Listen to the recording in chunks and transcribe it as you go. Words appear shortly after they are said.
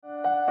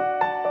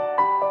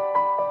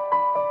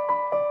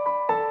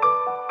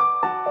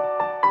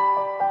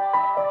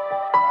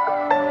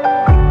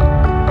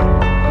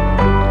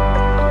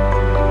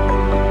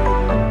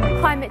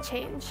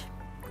climate change.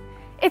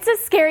 It's a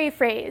scary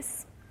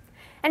phrase.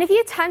 And if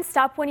you tensed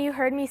up when you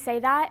heard me say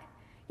that,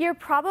 you're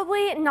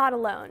probably not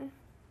alone.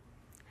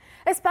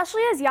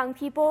 Especially as young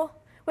people,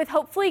 with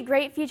hopefully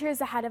great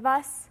futures ahead of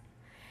us,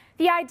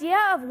 the idea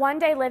of one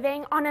day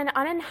living on an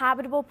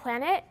uninhabitable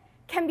planet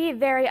can be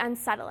very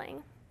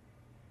unsettling.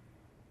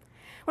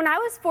 When I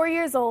was 4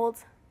 years old,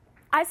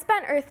 I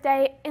spent Earth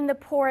Day in the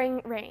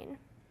pouring rain.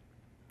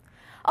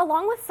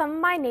 Along with some of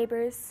my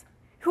neighbors,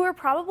 who were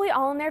probably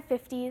all in their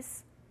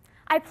 50s,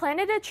 I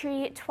planted a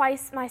tree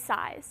twice my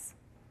size.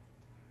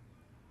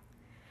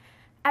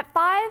 At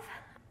 5,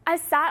 I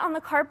sat on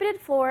the carpeted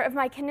floor of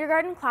my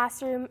kindergarten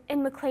classroom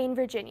in McLean,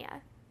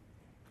 Virginia.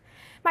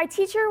 My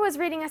teacher was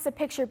reading us a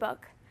picture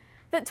book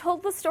that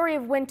told the story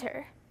of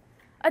Winter,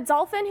 a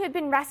dolphin who had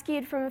been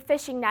rescued from a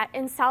fishing net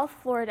in South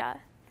Florida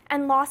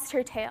and lost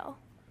her tail.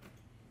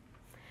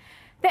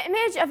 The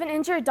image of an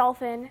injured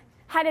dolphin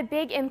had a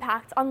big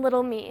impact on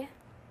little me,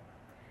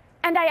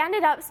 and I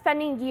ended up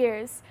spending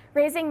years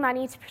raising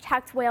money to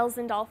protect whales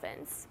and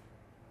dolphins.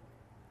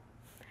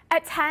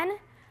 At 10,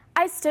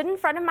 I stood in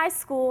front of my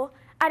school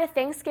at a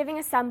Thanksgiving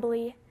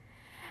assembly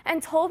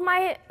and told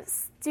my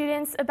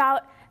students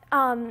about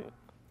my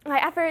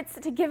efforts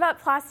to give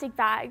up plastic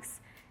bags,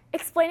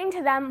 explaining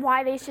to them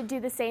why they should do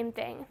the same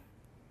thing.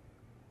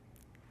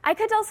 I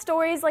could tell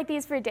stories like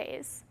these for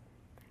days,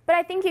 but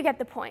I think you get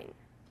the point.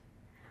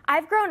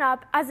 I've grown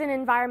up as an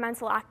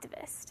environmental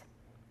activist.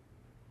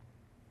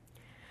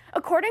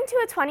 According to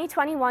a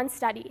 2021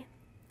 study,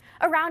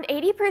 around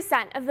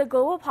 80% of the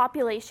global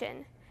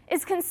population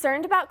is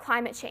concerned about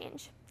climate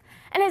change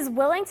and is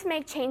willing to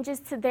make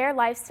changes to their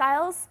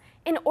lifestyles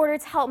in order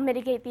to help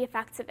mitigate the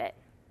effects of it.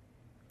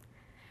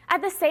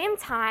 At the same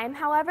time,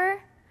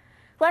 however,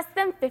 less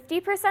than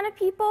 50% of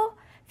people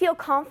feel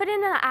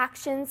confident in the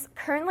actions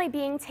currently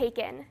being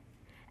taken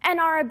and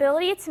our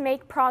ability to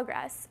make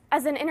progress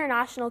as an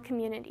international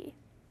community.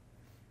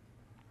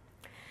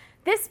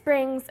 This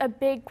brings a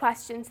big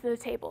question to the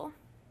table.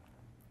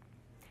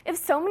 If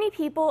so many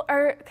people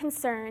are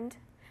concerned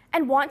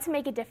and want to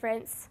make a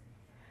difference,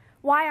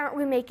 why aren't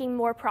we making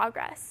more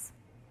progress?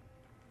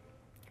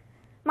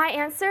 My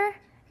answer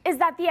is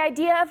that the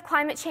idea of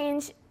climate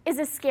change is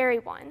a scary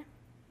one.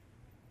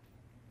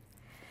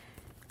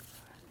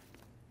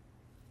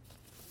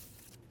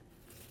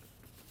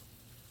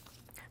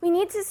 We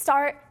need to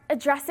start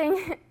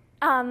addressing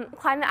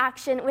climate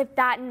action with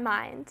that in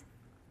mind.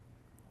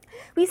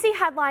 We see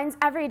headlines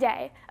every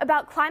day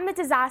about climate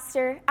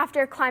disaster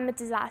after climate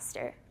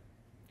disaster,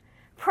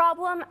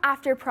 problem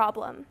after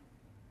problem.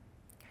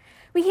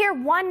 We hear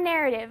one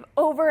narrative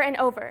over and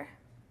over.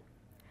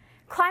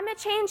 Climate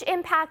change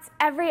impacts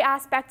every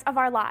aspect of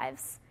our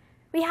lives.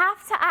 We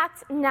have to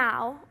act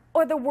now,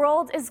 or the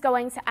world is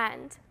going to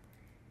end.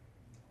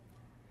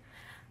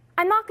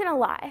 I'm not going to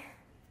lie.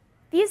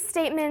 These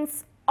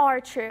statements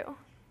are true.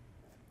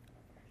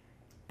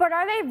 But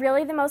are they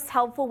really the most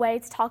helpful way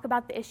to talk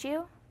about the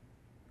issue?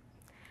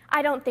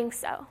 I don't think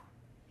so.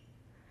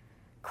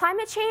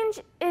 Climate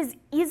change is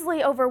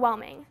easily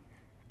overwhelming,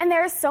 and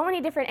there are so many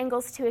different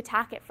angles to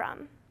attack it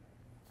from.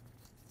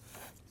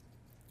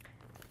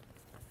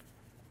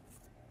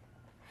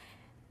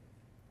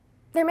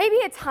 There may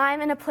be a time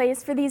and a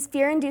place for these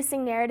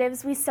fear-inducing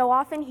narratives we so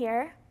often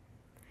hear,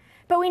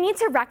 but we need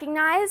to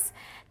recognize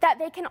that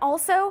they can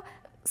also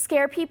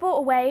scare people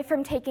away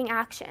from taking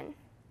action.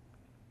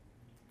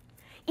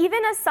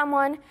 Even as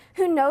someone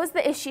who knows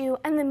the issue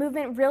and the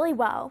movement really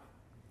well,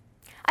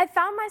 I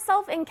found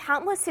myself in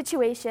countless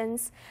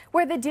situations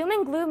where the doom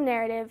and gloom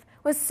narrative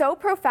was so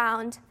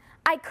profound,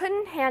 I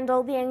couldn't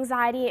handle the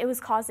anxiety it was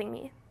causing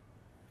me.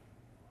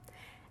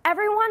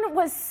 Everyone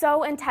was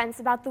so intense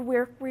about the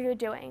work we were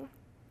doing,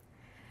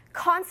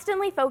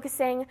 constantly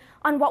focusing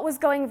on what was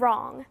going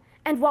wrong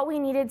and what we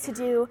needed to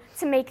do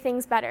to make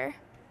things better.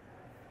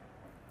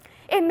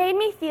 It made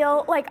me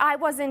feel like I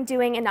wasn't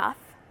doing enough.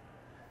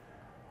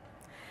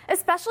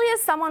 Especially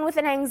as someone with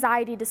an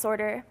anxiety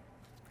disorder,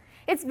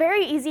 it's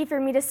very easy for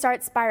me to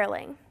start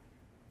spiraling.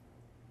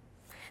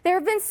 There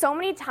have been so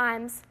many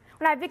times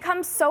when I've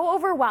become so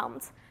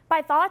overwhelmed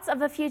by thoughts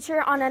of a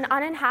future on an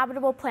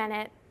uninhabitable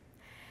planet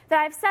that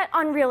I've set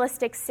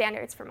unrealistic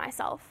standards for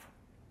myself.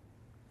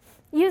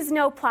 Use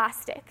no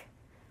plastic.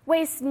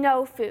 Waste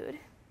no food.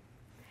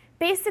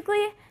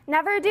 Basically,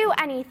 never do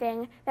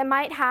anything that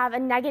might have a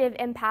negative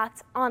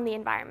impact on the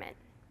environment.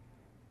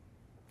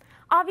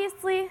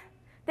 Obviously,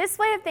 this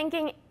way of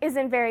thinking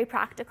isn't very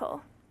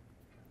practical.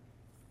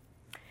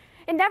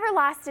 It never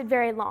lasted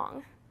very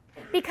long,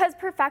 because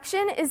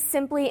perfection is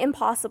simply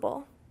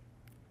impossible.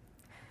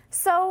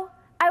 So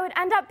I would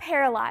end up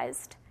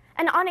paralyzed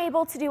and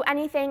unable to do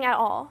anything at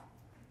all.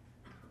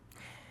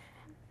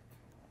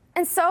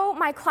 And so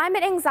my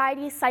climate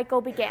anxiety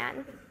cycle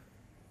began.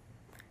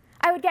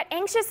 I would get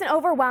anxious and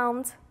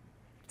overwhelmed,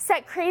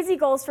 set crazy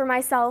goals for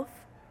myself,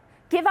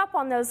 give up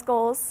on those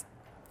goals,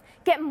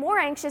 get more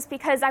anxious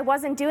because I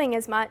wasn't doing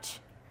as much,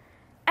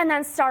 and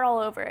then start all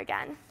over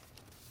again.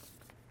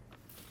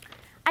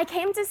 I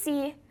came to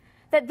see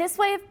that this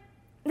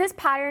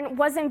pattern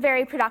wasn't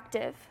very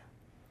productive.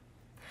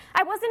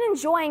 I wasn't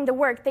enjoying the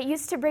work that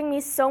used to bring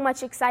me so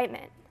much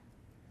excitement.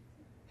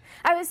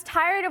 I was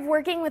tired of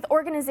working with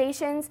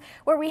organizations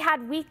where we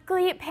had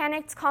weekly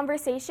panicked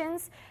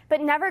conversations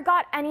but never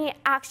got any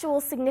actual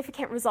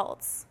significant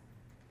results.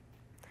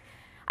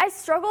 I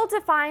struggled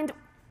to find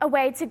a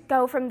way to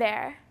go from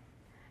there,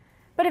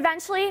 but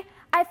eventually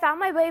I found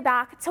my way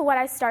back to what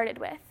I started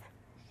with.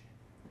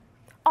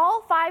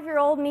 All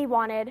 5-year-old me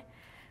wanted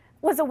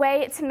was a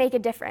way to make a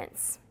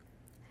difference,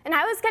 and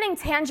I was getting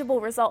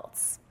tangible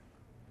results.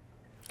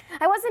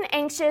 I wasn't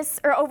anxious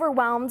or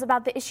overwhelmed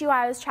about the issue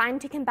I was trying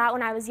to combat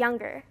when I was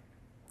younger.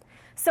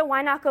 So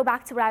why not go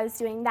back to what I was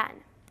doing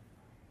then?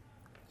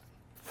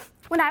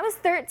 When I was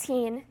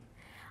 13,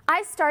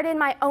 I started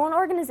my own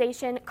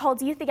organization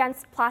called Youth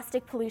Against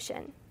Plastic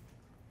Pollution.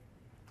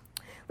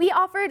 We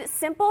offered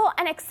simple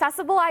and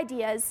accessible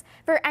ideas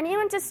for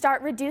anyone to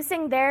start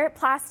reducing their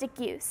plastic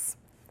use.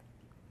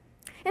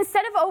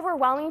 Instead of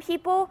overwhelming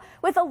people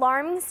with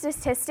alarming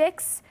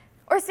statistics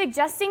or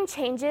suggesting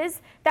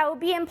changes that would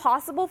be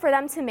impossible for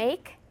them to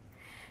make,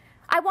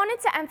 I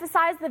wanted to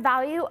emphasize the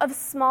value of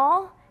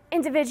small,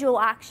 individual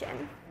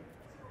action.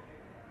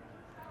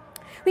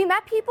 We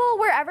met people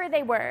wherever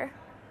they were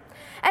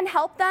and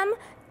helped them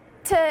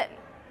to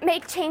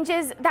make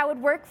changes that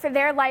would work for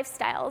their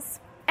lifestyles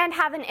and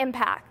have an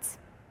impact.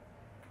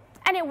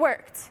 And it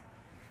worked.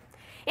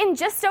 In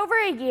just over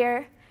a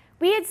year,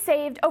 we had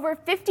saved over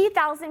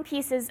 50,000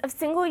 pieces of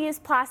single-use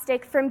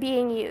plastic from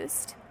being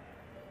used.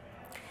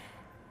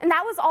 And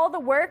that was all the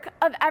work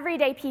of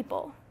everyday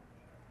people.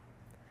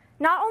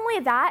 Not only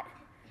that,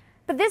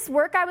 but this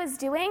work I was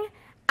doing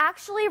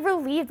actually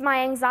relieved my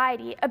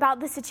anxiety about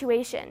the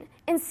situation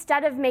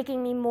instead of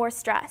making me more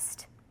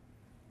stressed.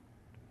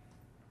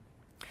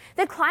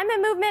 The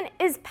climate movement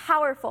is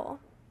powerful,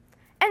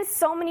 and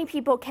so many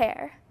people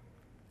care.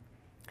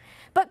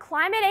 But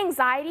climate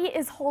anxiety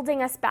is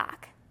holding us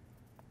back.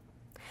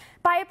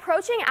 By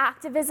approaching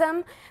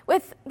activism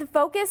with the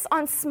focus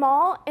on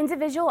small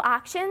individual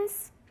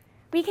actions,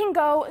 we can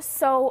go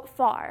so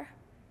far.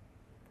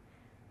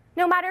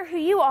 No matter who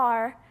you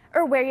are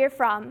or where you're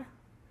from,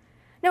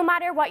 no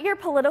matter what your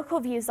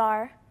political views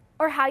are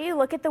or how you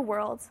look at the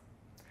world,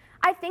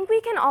 I think we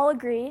can all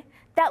agree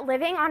that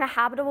living on a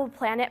habitable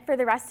planet for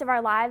the rest of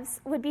our lives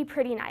would be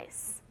pretty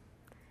nice.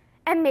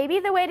 And maybe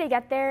the way to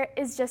get there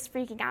is just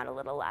freaking out a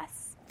little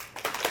less.